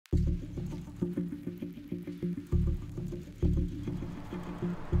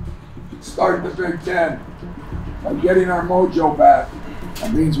start the Big Ten by getting our mojo back.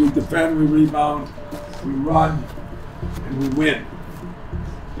 That means we defend, we rebound, we run, and we win.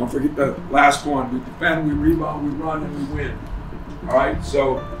 Don't forget the last one. We defend, we rebound, we run, and we win. All right?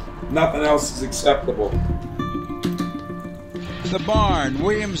 So nothing else is acceptable. The Barn,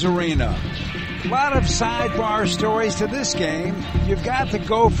 Williams Arena. A lot of sidebar stories to this game. You've got the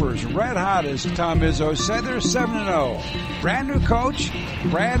Gophers, red hot, as Tom Izzo said. They're 7-0. Brand new coach,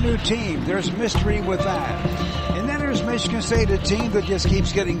 brand new team. There's mystery with that. And then there's Michigan State, a team that just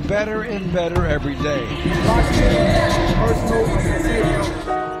keeps getting better and better every day.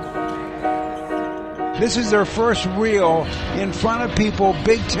 This is their first real in front of people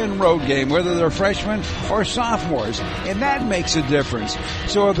Big Ten road game, whether they're freshmen or sophomores, and that makes a difference.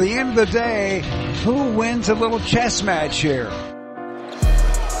 So at the end of the day, who wins a little chess match here? How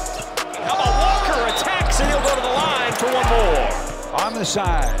about Walker attacks and he'll go to the line for one more. On the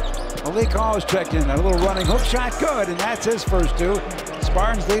side, Malik Hall is checked in. A little running hook shot, good, and that's his first two.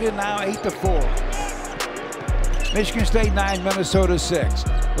 Spartans lead it now 8-4. Michigan State 9, Minnesota 6.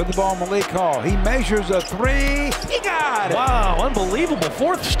 With the ball, Malik Hall. He measures a three. He got it. Wow, unbelievable.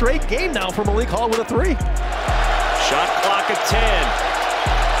 Fourth straight game now for Malik Hall with a three. Shot clock at 10.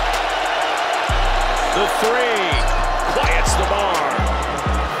 The three quiets the Barn.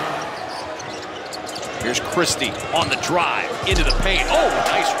 Here's Christie on the drive into the paint. Oh,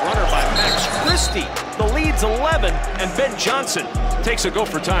 nice runner by Max Christie. The lead's 11, and Ben Johnson takes a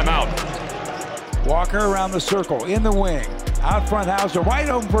Gopher timeout. Walker around the circle, in the wing. Out front, Hauser, wide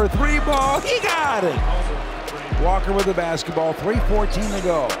open for a three ball. He got it. Walker with the basketball, 3:14 to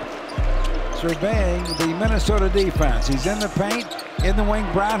go. Surveying the Minnesota defense. He's in the paint, in the wing.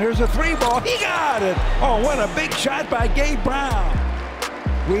 Brown, here's a three ball. He got it. Oh, what a big shot by Gabe Brown.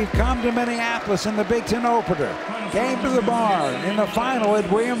 We've come to Minneapolis in the Big Ten opener. Game to the Barn in the final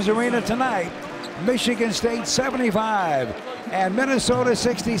at Williams Arena tonight. Michigan State 75 and Minnesota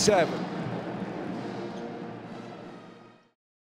 67.